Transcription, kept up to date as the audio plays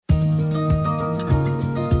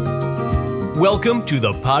Welcome to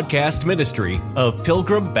the podcast ministry of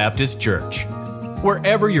Pilgrim Baptist Church.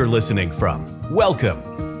 Wherever you're listening from,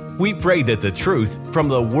 welcome. We pray that the truth from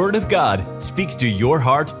the Word of God speaks to your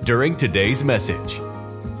heart during today's message.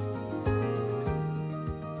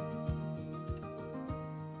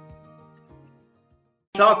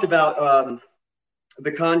 Talked about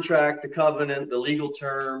the contract, the covenant, the legal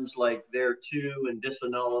terms like thereto and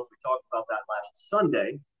disannul. We talked about that last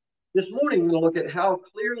Sunday. This morning, we're going to look at how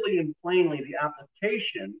clearly and plainly the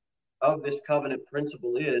application of this covenant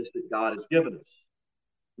principle is that God has given us.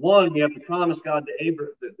 One, we have the promise God to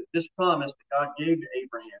Abraham, this promise that God gave to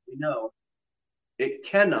Abraham. We know it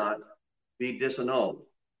cannot be disannulled.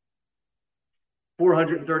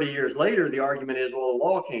 430 years later, the argument is, well, the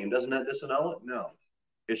law came. Doesn't that disannul it? No.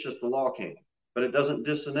 It's just the law came. But it doesn't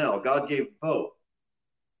disannul. God gave both.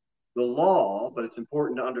 The law, but it's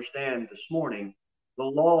important to understand this morning, the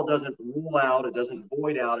law doesn't rule out, it doesn't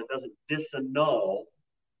void out, it doesn't disannul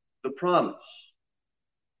the promise.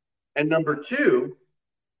 And number two,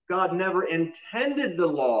 God never intended the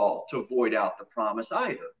law to void out the promise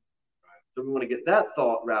either. So we want to get that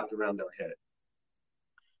thought wrapped around our head.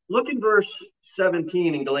 Look in verse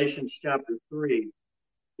 17 in Galatians chapter 3.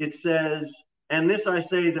 It says, and this I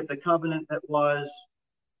say that the covenant that was,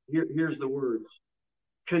 here's the words,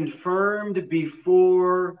 confirmed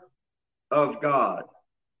before of God.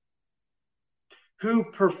 Who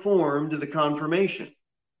performed the confirmation?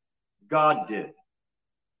 God did.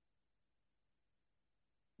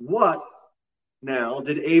 What now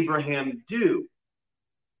did Abraham do?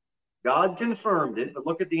 God confirmed it, but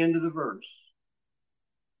look at the end of the verse.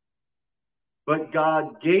 But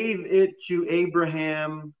God gave it to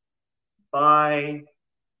Abraham by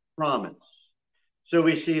promise. So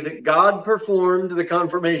we see that God performed the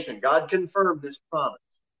confirmation. God confirmed this promise.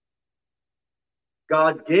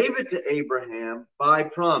 God gave it to Abraham by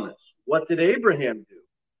promise. What did Abraham do?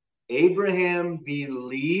 Abraham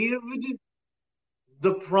believed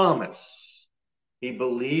the promise. He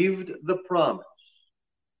believed the promise.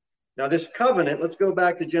 Now this covenant, let's go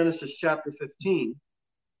back to Genesis chapter 15.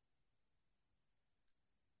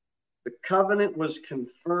 The covenant was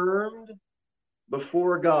confirmed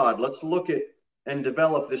before God. Let's look at and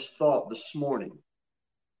develop this thought this morning.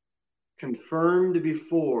 Confirmed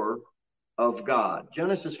before of God.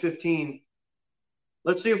 Genesis 15.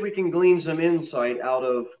 Let's see if we can glean some insight out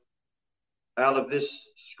of this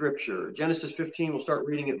scripture. Genesis 15, we'll start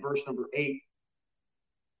reading at verse number 8.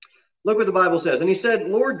 Look what the Bible says. And he said,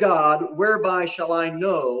 Lord God, whereby shall I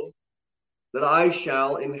know that I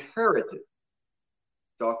shall inherit it?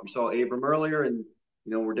 We saw Abram earlier, and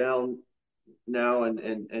we're down now, and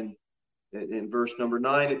in verse number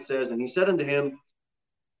 9 it says, and he said unto him,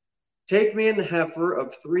 take me an heifer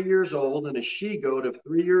of 3 years old, and a she-goat of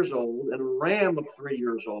 3 years old, and a ram of 3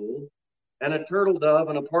 years old, and a turtle dove,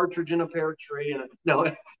 and a partridge in a pear tree, and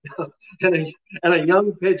a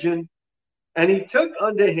young pigeon. And he took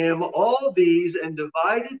unto him all these, and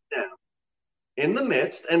divided them in the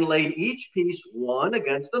midst, and laid each piece one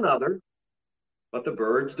against another. But the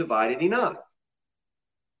birds divided he not.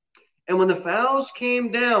 And when the fowls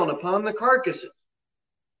came down upon the carcasses,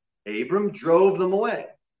 Abram drove them away.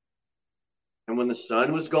 And when the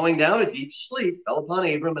sun was going down, a deep sleep fell upon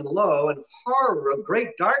Abram, and lo, and horror of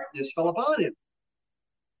great darkness fell upon him.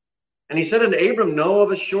 And he said unto Abram, know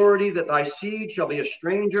of a surety that thy seed shall be a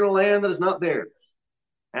stranger in a land that is not theirs,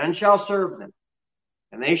 and shall serve them,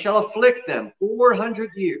 and they shall afflict them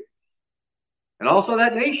 400 years. And also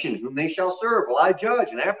that nation whom they shall serve will I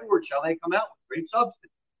judge, and afterward shall they come out with great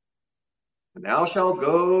substance. And thou shalt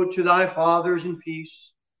go to thy fathers in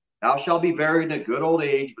peace. Thou shalt be buried in a good old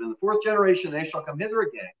age, but in the fourth generation they shall come hither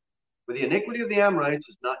again, for the iniquity of the Amorites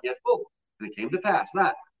is not yet full. And it came to pass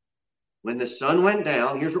that, when the sun went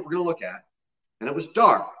down, here's what we're going to look at, and it was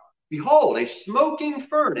dark, behold, a smoking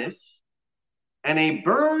furnace and a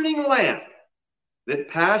burning lamp that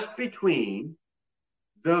passed between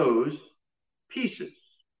those pieces.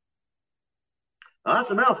 Now,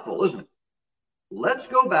 that's a mouthful, isn't it? Let's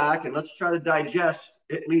go back and let's try to digest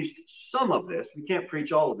at least some of this. We can't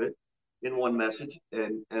preach all of it in one message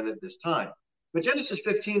and at this time. But Genesis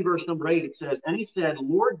 15, verse number 8, it says, and he said,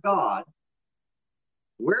 Lord God,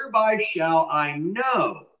 whereby shall I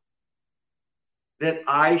know that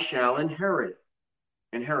I shall inherit?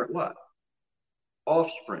 Inherit what?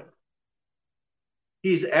 Offspring.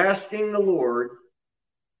 He's asking the Lord,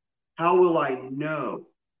 how will I know?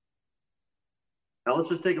 Now let's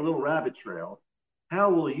just take a little rabbit trail. How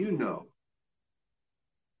will you know?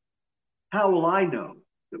 How will I know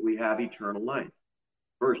that we have eternal life?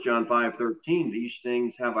 1 John 5:13, these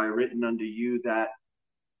things have I written unto you that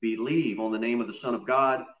believe on the name of the Son of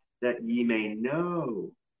God, that ye may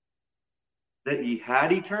know that ye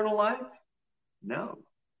had eternal life? No.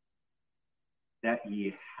 That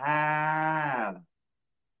ye have.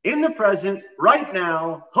 In the present, right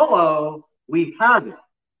now, hello, we have it.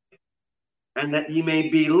 And that ye may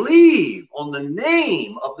believe on the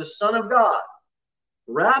name of the Son of God.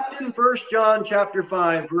 Wrapped in 1 John chapter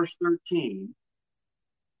 5, verse 13,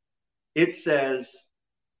 it says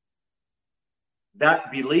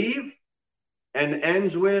that believe and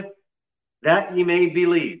ends with that ye may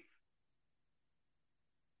believe.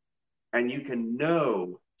 And you can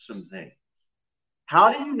know some things.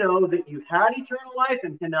 How do you know that you had eternal life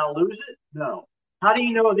and can now lose it? No. How do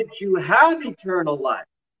you know that you have eternal life?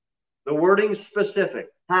 The wording specific,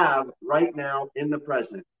 have right now in the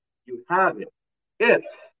present. You have it if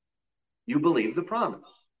you believe the promise.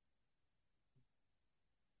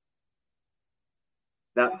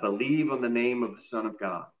 That believe on the name of the Son of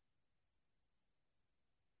God.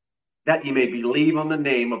 That you may believe on the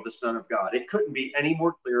name of the Son of God. It couldn't be any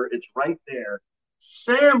more clear. It's right there,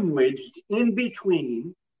 sandwiched in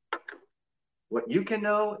between what you can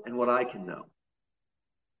know and what I can know.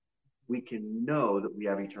 We can know that we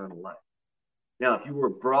have eternal life. Now, if you were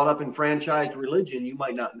brought up in franchised religion, you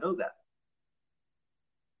might not know that.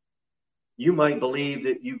 You might believe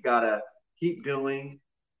that you've got to keep doing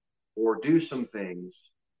or do some things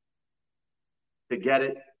to get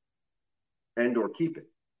it and or keep it.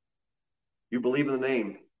 You believe in the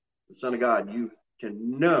name, the Son of God, you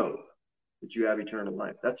can know that you have eternal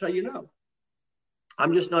life. That's how you know.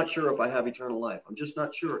 I'm just not sure if I have eternal life. I'm just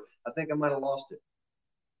not sure. I think I might have lost it.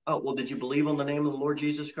 Oh, well, did you believe on the name of the Lord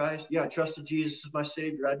Jesus Christ? Yeah, I trusted Jesus as my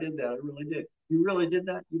Savior. I did that. I really did. You really did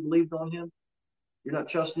that? You believed on him? You're not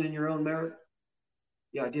trusting in your own merit?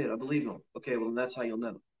 Yeah, I did. I believe him. Okay, well, then that's how you'll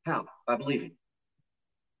know. How? By believing.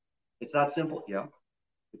 It's that simple? Yeah,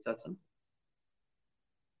 it's that simple.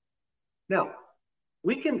 Now,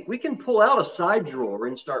 we can pull out a side drawer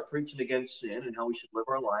and start preaching against sin and how we should live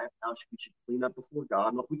our life, how we should clean up before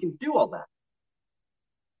God. We can do all that.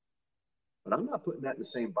 But I'm not putting that in the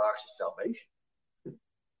same box as salvation.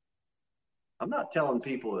 I'm not telling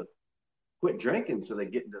people to quit drinking so they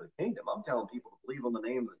get into the kingdom. I'm telling people to believe on the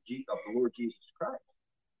name of the Lord Jesus Christ.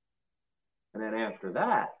 And then after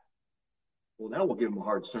that, well, now we'll give them a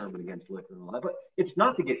hard sermon against liquor and all that. But it's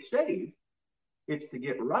not to get saved. It's to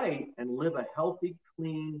get right and live a healthy,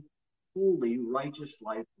 clean, holy, righteous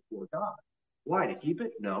life before God. Why? To keep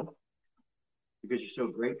it? No. Because you're so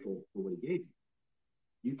grateful for what he gave you.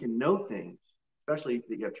 You can know things, especially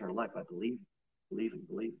that you have eternal life, by believing.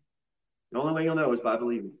 The only way you'll know is by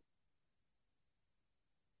believing.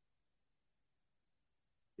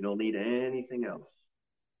 You don't need anything else.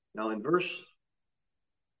 Now in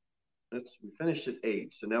we finished at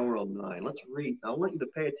 8, so now we're on 9. Let's read. I want you to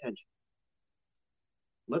pay attention.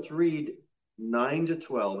 Let's read 9 to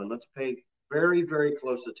 12, and let's pay very, very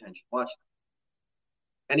close attention. Watch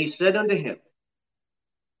that. And he said unto him,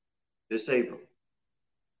 this Abram,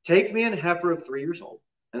 take me an heifer of 3 years old,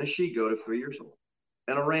 and a she goat of 3 years old,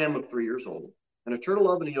 and a ram of 3 years old, and a turtle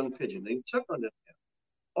dove and a young pigeon. And he took unto him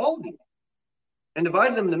all these, and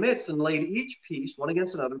divided them in the midst, and laid each piece one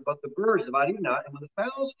against another, but the birds divided he not. And when the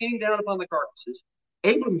fowls came down upon the carcasses,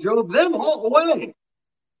 Abram drove them all away.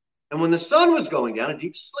 And when the sun was going down, a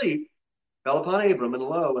deep sleep fell upon Abram, and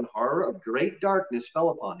lo, and horror of great darkness fell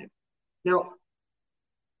upon him. Now,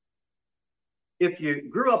 if you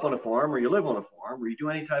grew up on a farm, or you live on a farm, or you do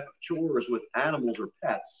any type of chores with animals or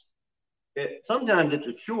pets, sometimes it's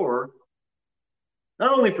a chore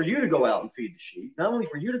not only for you to go out and feed the sheep, not only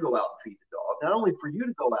for you to go out and feed the dog, not only for you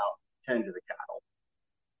to go out and tend to the cattle,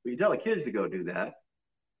 but you tell the kids to go do that.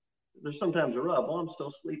 There's sometimes a rub. Oh, I'm still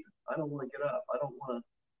sleeping. I don't want to get up. I don't want to.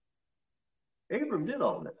 Abram did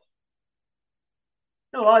all this.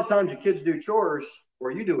 Now, a lot of times your kids do chores, or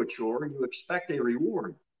you do a chore, and you expect a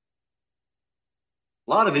reward.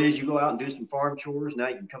 A lot of it is you go out and do some farm chores. Now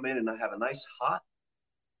you can come in and have a nice, hot,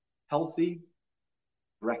 healthy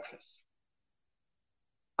breakfast.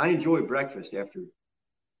 I enjoy breakfast after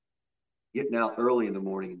getting out early in the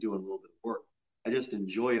morning and doing a little bit of work. I just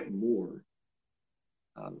enjoy it more.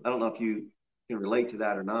 I don't know if you can relate to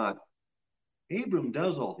that or not. Abram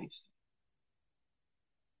does all these things.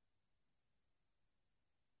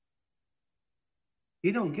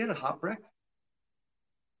 He don't get a hot breakfast.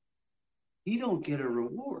 He don't get a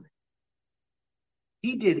reward.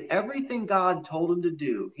 He did everything God told him to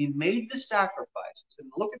do. He made the sacrifices.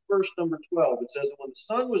 And look at verse number 12. It says, when the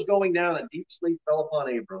sun was going down, a deep sleep fell upon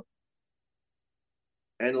Abram.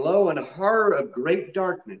 And lo, and horror of great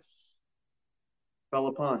darkness fell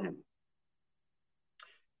upon him.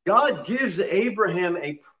 God gives Abraham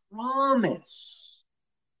a promise.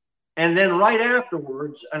 And then right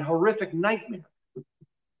afterwards, a horrific nightmare.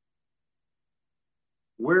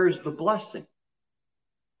 Where's the blessing?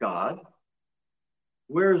 God.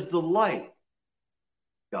 Where's the light?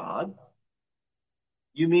 God.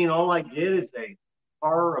 You mean all I get is a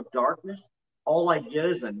horror of darkness? All I get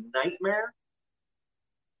is a nightmare?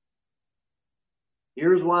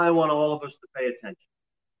 Here's why I want all of us to pay attention.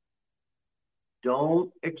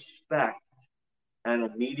 Don't expect an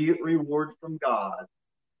immediate reward from God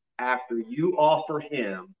after you offer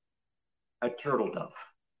him a turtle dove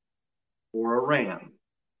or a ram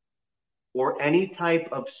or any type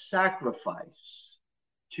of sacrifice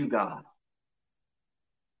to God.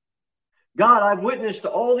 God, I've witnessed to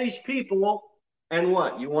all these people, and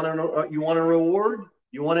what? You want a reward?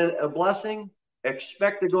 You want a blessing?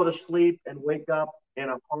 Expect to go to sleep and wake up in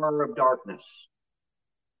a horror of darkness.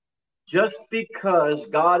 Just because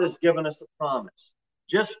God has given us a promise,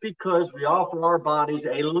 just because we offer our bodies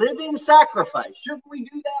a living sacrifice, shouldn't we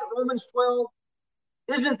do that? Romans 12.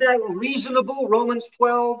 Isn't that reasonable? Romans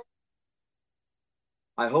 12.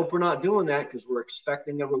 I hope we're not doing that because we're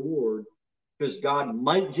expecting a reward, because God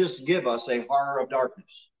might just give us a horror of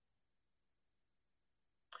darkness.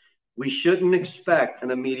 We shouldn't expect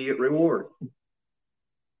an immediate reward.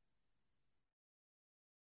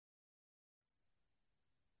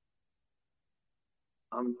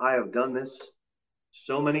 I have done this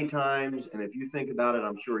so many times, and if you think about it,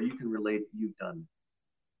 I'm sure you can relate. You've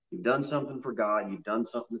done something for God. You've done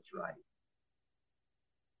something that's right,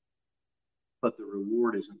 but the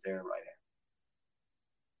reward isn't there right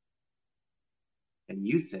after. And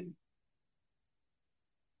you think,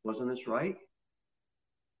 wasn't this right?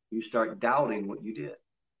 You start doubting what you did.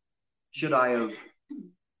 Should I have?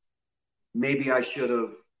 Maybe I should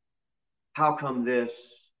have. How come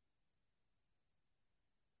this?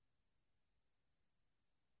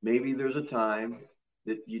 Maybe there's a time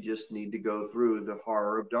that you just need to go through the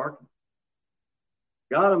horror of darkness.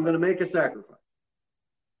 God, I'm going to make a sacrifice.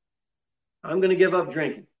 I'm going to give up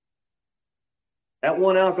drinking. That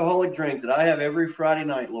one alcoholic drink that I have every Friday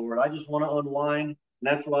night, Lord, I just want to unwind, and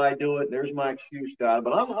that's why I do it. There's my excuse, God.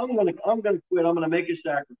 But I'm going to quit. I'm going to make a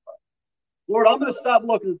sacrifice. Lord, I'm going to stop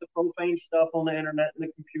looking at the profane stuff on the internet and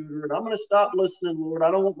the computer, and I'm going to stop listening, Lord. I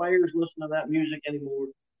don't want my ears listening to that music anymore.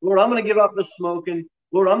 Lord, I'm going to give up the smoking.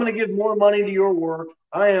 Lord, I'm going to give more money to your work.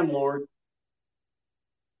 I am, Lord.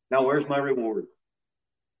 Now, where's my reward?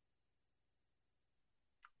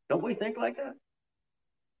 Don't we think like that?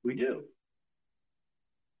 We do.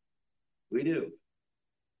 We do.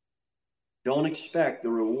 Don't expect the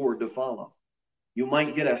reward to follow. You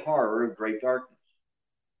might get a horror of great darkness.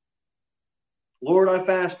 Lord, I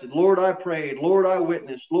fasted. Lord, I prayed. Lord, I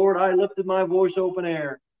witnessed. Lord, I lifted my voice open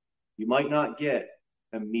air. You might not get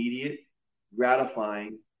immediate,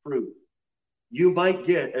 gratifying fruit. You might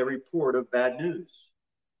get a report of bad news.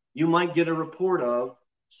 You might get a report of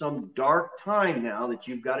some dark time now that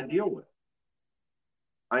you've got to deal with.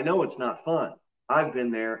 I know it's not fun. I've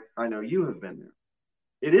been there. I know you have been there.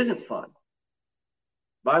 It isn't fun.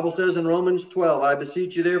 The Bible says in Romans 12, I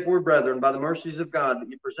beseech you therefore, brethren, by the mercies of God, that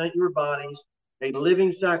you present your bodies a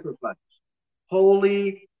living sacrifice,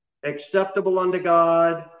 holy, acceptable unto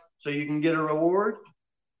God, so you can get a reward?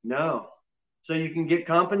 No. So you can get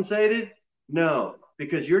compensated? No.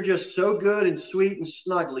 Because you're just so good and sweet and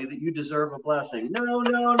snuggly that you deserve a blessing. No,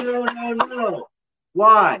 no, no, no, no.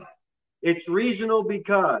 Why? It's reasonable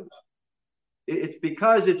because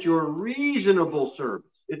it's your reasonable service.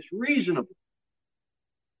 It's reasonable.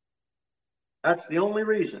 That's the only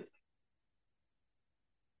reason.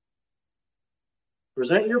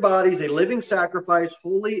 Present your bodies a living sacrifice,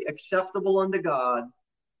 holy, acceptable unto God,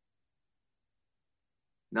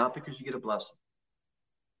 not because you get a blessing,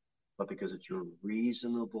 but because it's your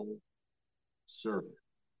reasonable service.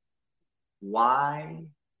 Why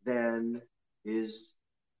then is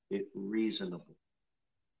it reasonable?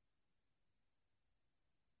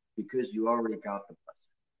 Because you already got the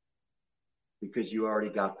blessing. Because you already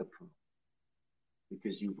got the promise.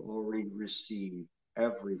 Because you've already received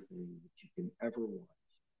everything that you can ever want.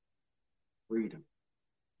 Freedom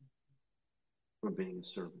from being a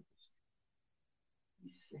servant. He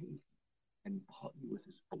saved you and bought you with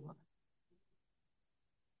his blood.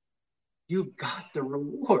 You got the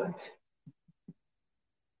reward.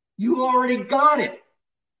 You already got it.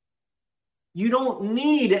 You don't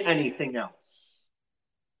need anything else.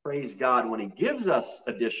 Praise God when he gives us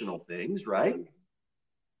additional things, right?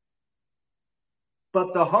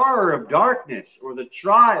 But the horror of darkness or the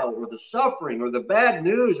trial or the suffering or the bad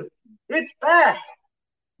news, it's bad.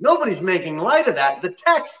 Nobody's making light of that. The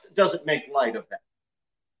text doesn't make light of that.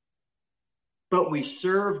 but we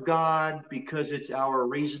serve God because it's our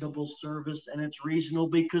reasonable service, and it's reasonable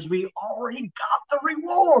because we already got the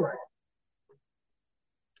reward.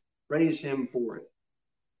 Praise him for it.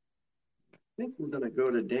 I think we're going to go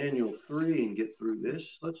to Daniel 3 and get through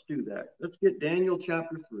this. Let's do that. Let's get Daniel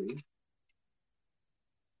chapter 3.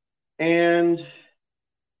 And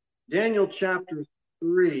Daniel chapter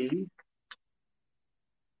 3,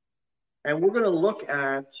 and we're going to look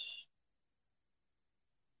at,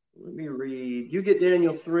 let me read. You get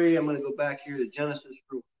Daniel 3. I'm going to go back here to Genesis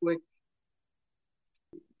real quick.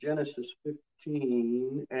 Genesis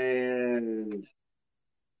 15, and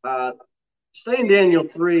stay in Daniel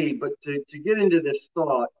 3, but to get into this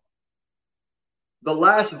thought, the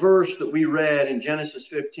last verse that we read in Genesis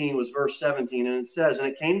 15 was verse 17, and it says, "And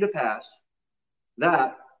it came to pass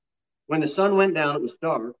that when the sun went down, it was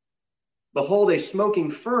dark. Behold, a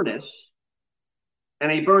smoking furnace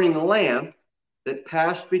and a burning lamp that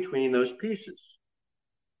passed between those pieces."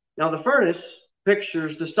 Now, the furnace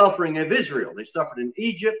pictures the suffering of Israel. They suffered in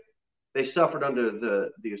Egypt. They suffered under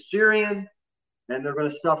the Assyrian, and they're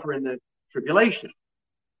going to suffer in the tribulation,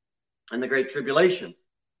 and the great tribulation.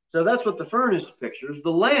 So that's what the furnace pictures.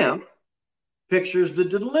 The lamp pictures the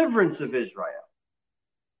deliverance of Israel.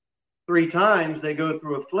 3 times they go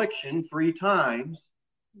through affliction. 3 times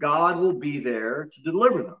God will be there to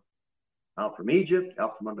deliver them. Out from Egypt,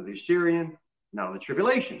 out from under the Assyrian, and out of the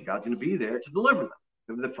tribulation. God's going to be there to deliver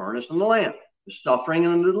them. The furnace and the lamp, the suffering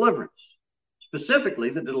and the deliverance. Specifically,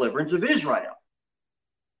 the deliverance of Israel.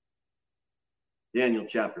 Daniel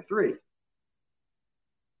chapter 3.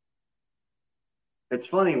 It's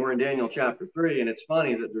funny, we're in Daniel chapter 3, and it's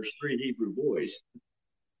funny that there's 3 Hebrew boys.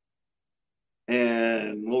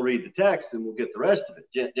 And we'll read the text and we'll get the rest of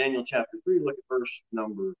it. Daniel chapter 3, look at verse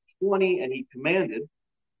number 20. And he commanded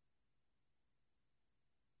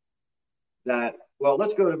that, well,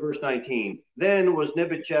 let's go to verse 19. Then was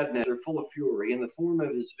Nebuchadnezzar full of fury, and the form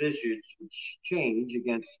of his visage which changed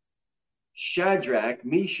against Shadrach,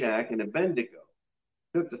 Meshach, and Abednego.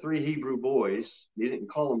 Took the 3 Hebrew boys. He didn't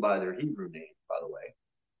call them by their Hebrew names, by the way.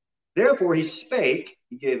 Therefore he spake,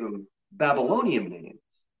 he gave them Babylonian names.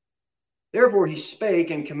 Therefore he spake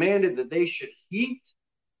and commanded that they should heat,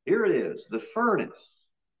 here it is, the furnace,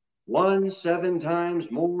 7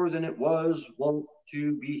 times more than it was wont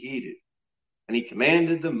to be heated. And he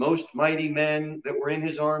commanded the most mighty men that were in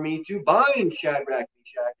his army to bind Shadrach,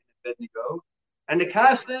 Meshach, and Abednego, and to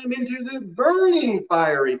cast them into the burning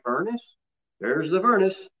fiery furnace. There's the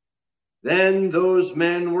furnace. Then those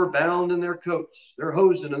men were bound in their coats, their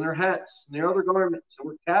hosen, and their hats, and their other garments, and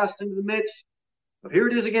were cast into the midst of, here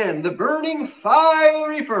it is again, the burning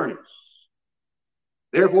fiery furnace.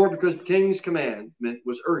 Therefore, because the king's commandment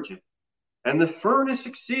was urgent, and the furnace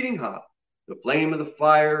exceeding hot, the flame of the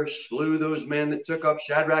fire slew those men that took up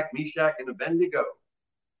Shadrach, Meshach, and Abednego.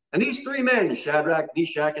 And these 3 men, Shadrach,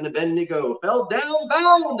 Meshach, and Abednego, fell down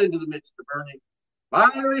bound into the midst of the burning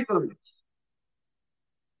fiery furnace.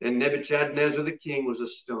 And Nebuchadnezzar the king was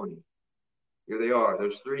astonished. Here they are,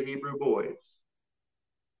 those 3 Hebrew boys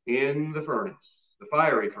in the furnace, the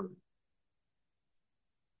fiery furnace.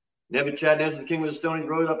 Nebuchadnezzar the king was astonished,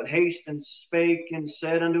 rose up in haste, and spake and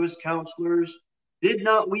said unto his counselors, Did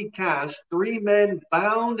not we cast 3 men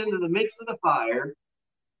bound into the midst of the fire?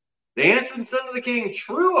 They answered and said to the king,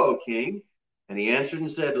 True, O king. And he answered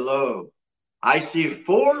and said, Lo, I see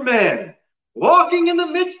 4 men walking in the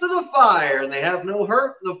midst of the fire, and they have no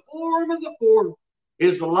hurt. The form of the 4th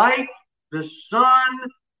is like the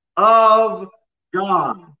Son of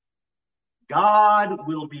God. God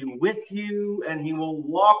will be with you, and he will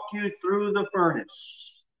walk you through the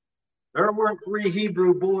furnace. There weren't 3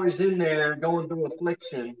 Hebrew boys in there going through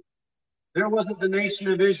affliction. There wasn't the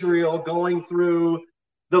nation of Israel going through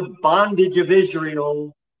the bondage of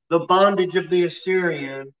Israel, the bondage of the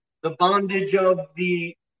Assyrian, the bondage of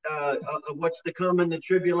the what's to come in the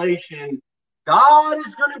tribulation. God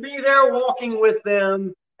is going to be there walking with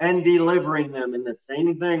them and delivering them. And the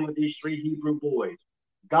same thing with these 3 Hebrew boys.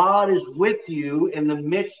 God is with you in the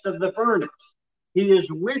midst of the furnace. He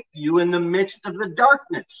is with you in the midst of the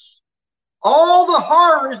darkness. All the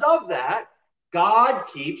horrors of that, God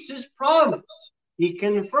keeps his promise. He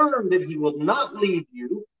confirmed that he will not leave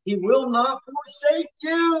you. He will not forsake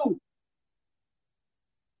you.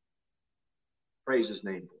 Praise his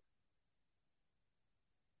name.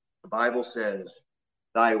 The Bible says,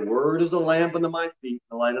 Thy word is a lamp unto my feet,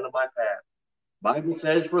 and a light unto my path. The Bible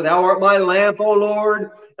says, For thou art my lamp, O Lord,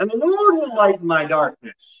 and the Lord will lighten my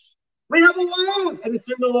darkness. We have a lamp, and it's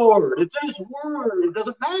in the Lord. It's in his word. It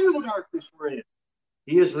doesn't matter the darkness we're in.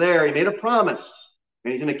 He is there. He made a promise,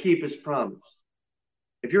 and he's going to keep his promise.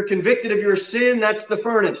 If you're convicted of your sin, that's the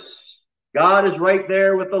furnace. God is right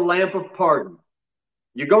there with the lamp of pardon.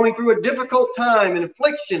 You're going through a difficult time, an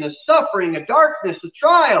affliction, a suffering, a darkness, a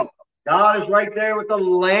trial. God is right there with the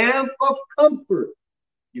lamp of comfort.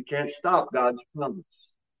 You can't stop God's promise.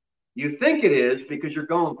 You think it is because you're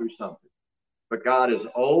going through something, but God is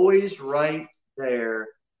always right there.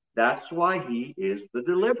 That's why he is the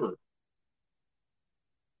deliverer.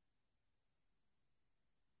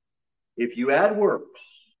 If you add works,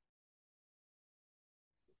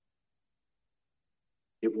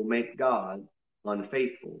 it will make God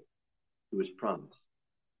unfaithful to his promise.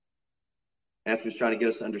 That's what he's trying to get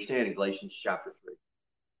us to understand in Galatians chapter 3.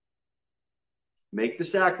 Make the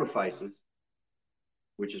sacrifices,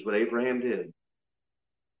 which is what Abraham did.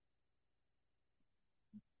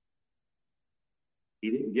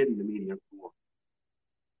 He didn't get into medium war.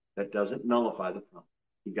 That doesn't nullify the promise.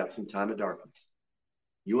 He got some time of darkness.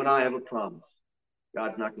 You and I have a promise.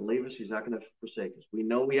 God's not going to leave us. He's not going to forsake us. We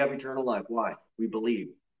know we have eternal life. Why? We believe.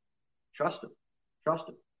 Trust him. Trust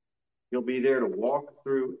him. He'll be there to walk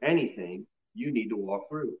through anything you need to walk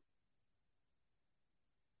through.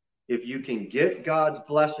 If you can get God's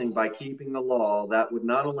blessing by keeping the law, that would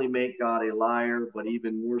not only make God a liar, but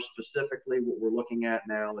even more specifically, what we're looking at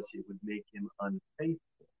now is it would make him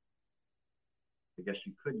unfaithful. I guess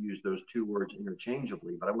you could use those two words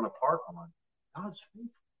interchangeably, but I want to park on God's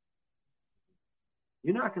faithful.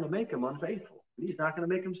 You're not going to make him unfaithful. He's not going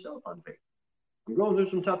to make himself unfaithful. I'm going through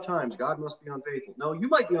some tough times. God must be unfaithful. No, you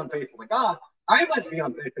might be unfaithful to God. I might be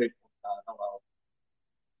unfaithful to God. Hello.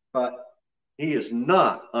 But he is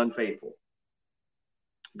not unfaithful.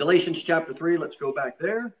 Galatians chapter 3, let's go back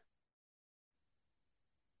there.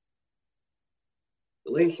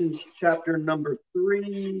 Galatians chapter number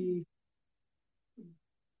 3,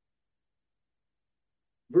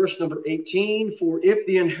 verse number 18. For if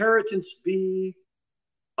the inheritance be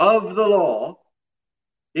of the law,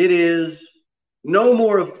 it is no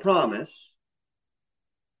more of promise,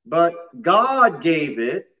 but God gave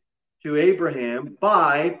it to Abraham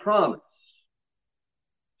by promise.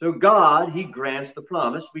 So God, he grants the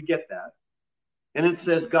promise. We get that. And it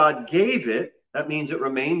says God gave it. That means it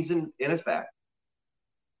remains in effect.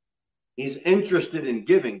 He's interested in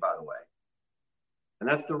giving, by the way. And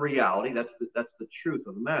that's the reality. That's the truth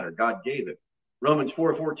of the matter. God gave it. Romans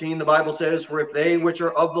 4:14, the Bible says, for if they which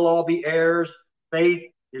are of the law be heirs,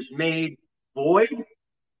 faith is made void,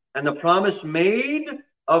 and the promise made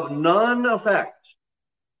of none effect.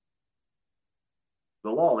 The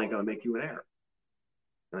law ain't going to make you an heir.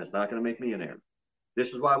 And it's not going to make me an heir.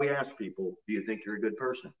 This is why we ask people, do you think you're a good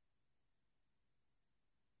person?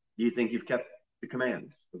 Do you think you've kept the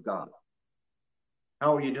commands of God?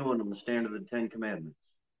 How are you doing on the standard of the Ten Commandments?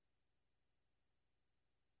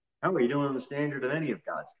 How are you doing on the standard of any of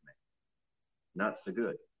God's commandments? Not so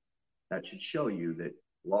good. That should show you that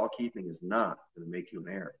law keeping is not going to make you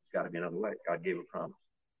an heir. It's got to be another way. God gave a promise.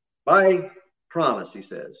 By promise, he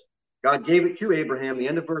says. God gave it to Abraham, the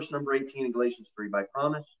end of verse number 18 in Galatians 3, by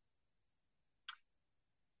promise.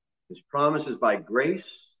 His promise is by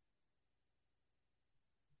grace.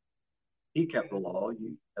 He kept the law.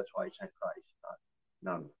 That's why he sent Christ,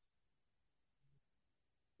 not.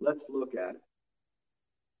 Let's look at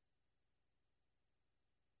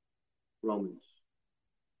Romans.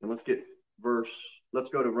 And let's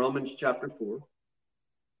go to Romans chapter 4.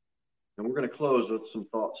 And we're going to close with some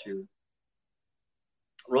thoughts here.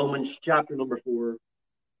 Romans chapter number 4,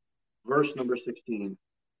 verse number 16.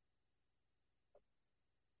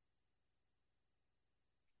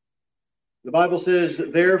 The Bible says,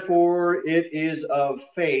 therefore it is of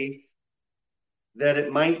faith that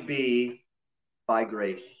it might be by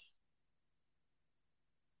grace.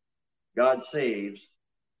 God saves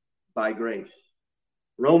by grace.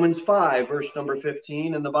 Romans 5, verse number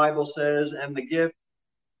 15, and the Bible says, and the gift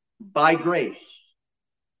by grace,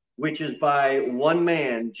 which is by one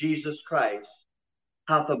man, Jesus Christ,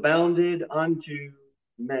 hath abounded unto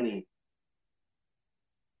many.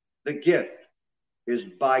 The gift is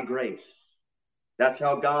by grace. That's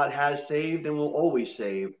how God has saved and will always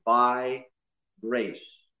save, by grace.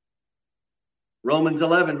 Romans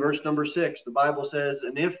 11, verse number 6, the Bible says,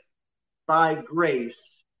 and if by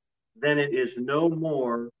grace, then it is no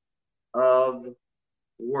more of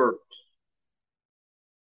works.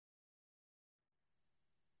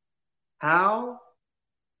 How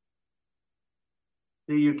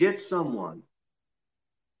do you get someone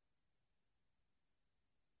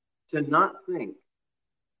to not think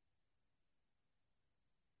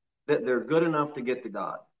that they're good enough to get to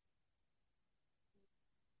God?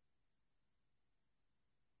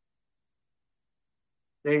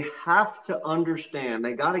 They have to understand,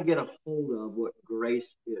 they got to get a hold of what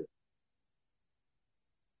grace is.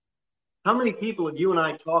 How many people have you and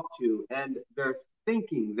I talked to, and their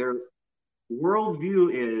thinking, their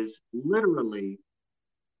worldview is literally,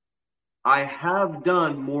 I have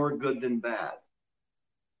done more good than bad.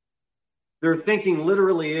 Their thinking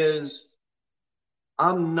literally is,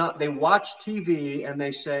 I'm not, they watch TV and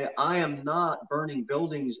they say, I am not burning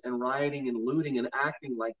buildings and rioting and looting and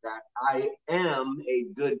acting like that. I am a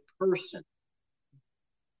good person.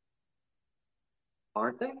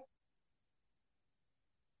 Aren't they?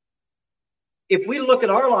 If we look at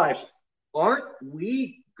our lives, aren't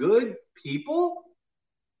we good people?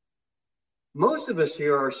 Most of us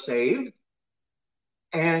here are saved,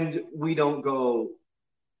 and we don't go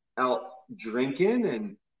out drinking,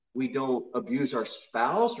 and we don't abuse our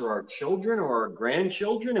spouse or our children or our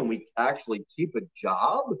grandchildren, and we actually keep a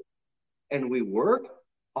job and we work.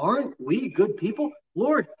 Aren't we good people?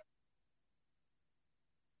 Lord,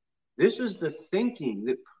 this is the thinking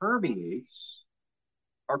that permeates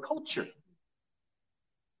our culture.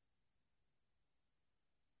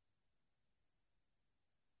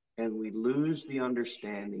 And we lose the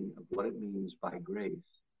understanding of what it means by grace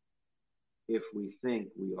if we think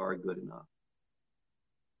we are good enough.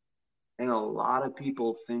 And a lot of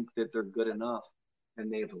people think that they're good enough,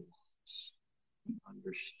 and they've lost the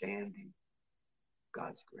understanding of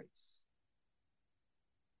God's grace.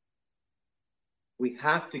 We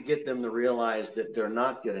have to get them to realize that they're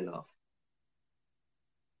not good enough.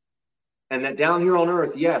 And that down here on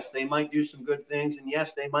earth, yes, they might do some good things, and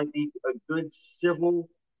yes, they might be a good civil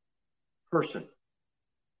person,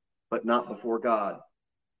 but not before God.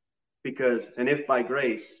 Because, and if by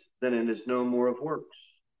grace, then it is no more of works.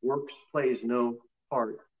 Works plays no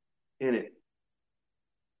part in it.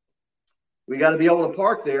 We got to be able to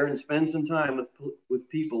park there and spend some time with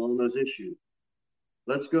people on those issues.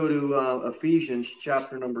 Let's go to Ephesians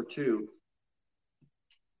chapter number 2.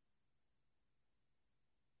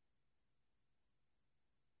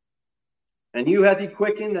 And you hath he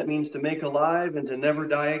quickened, that means to make alive and to never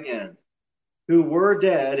die again, who were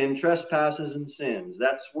dead in trespasses and sins.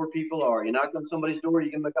 That's where people are. You knock on somebody's door, you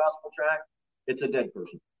give them a gospel tract, it's a dead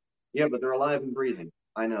person. Yeah, but they're alive and breathing.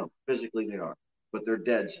 I know, physically they are, but they're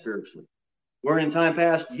dead spiritually. Where in time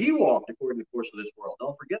past ye walked according to the course of this world.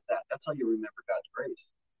 Don't forget that. That's how you remember God's grace.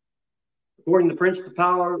 According to the prince of the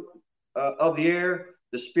power of the air,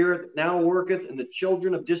 the spirit that now worketh in the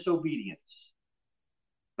children of disobedience.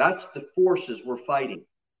 That's the forces we're fighting.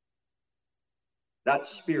 That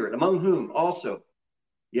spirit, among whom also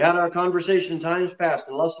you had our conversation in times past,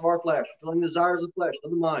 the lust of our flesh, fulfilling the desires of the flesh,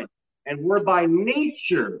 of the mind, and were by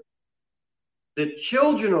nature the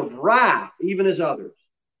children of wrath, even as others.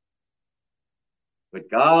 But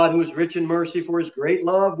God, who is rich in mercy for his great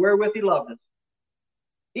love, wherewith he loved us,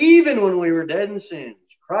 even when we were dead in sins,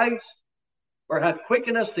 Christ, or hath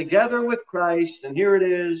quickened us together with Christ, and here it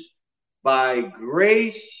is, by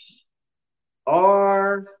grace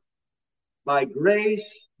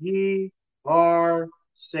ye are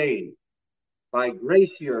saved. By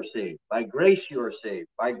grace you are saved. By grace you are saved.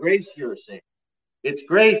 By grace you are saved. It's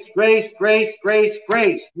grace, grace, grace, grace,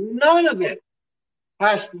 grace. None of it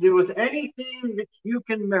has to do with anything that you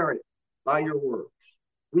can merit by your works.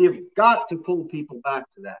 We have got to pull people back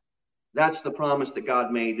to that. That's the promise that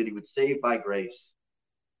God made, that he would save by grace.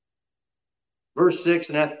 Verse 6,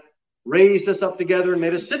 and hath raised us up together and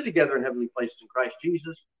made us sit together in heavenly places in Christ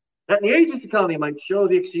Jesus, that in the ages to come he might show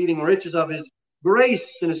the exceeding riches of his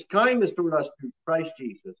grace and his kindness toward us through Christ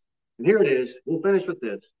Jesus. And here it is. We'll finish with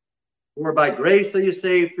this. For by grace are you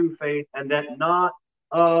saved through faith, and that not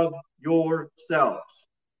of yourselves.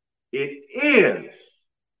 It is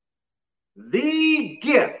the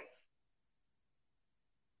gift.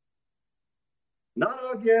 Not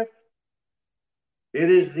our gift. It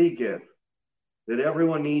is the gift that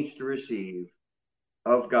everyone needs to receive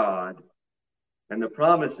of God. And the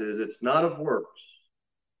promise is it's not of works,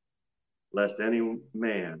 lest any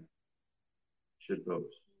man should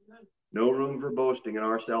boast. No room for boasting in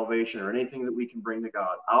our salvation or anything that we can bring to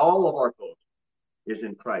God. All of our boast is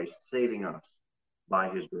in Christ saving us by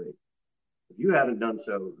his grace. If you haven't done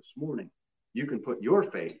so this morning, you can put your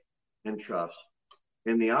faith and trust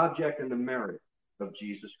in the object and the merit of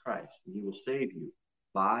Jesus Christ, and he will save you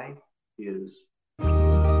by his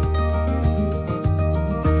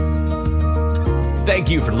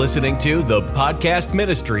Thank you for listening to the podcast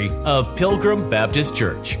ministry of Pilgrim Baptist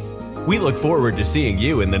Church. We look forward to seeing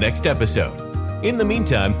you in the next episode. In the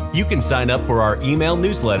meantime, you can sign up for our email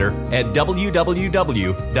newsletter at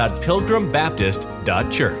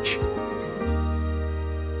www.pilgrimbaptist.church.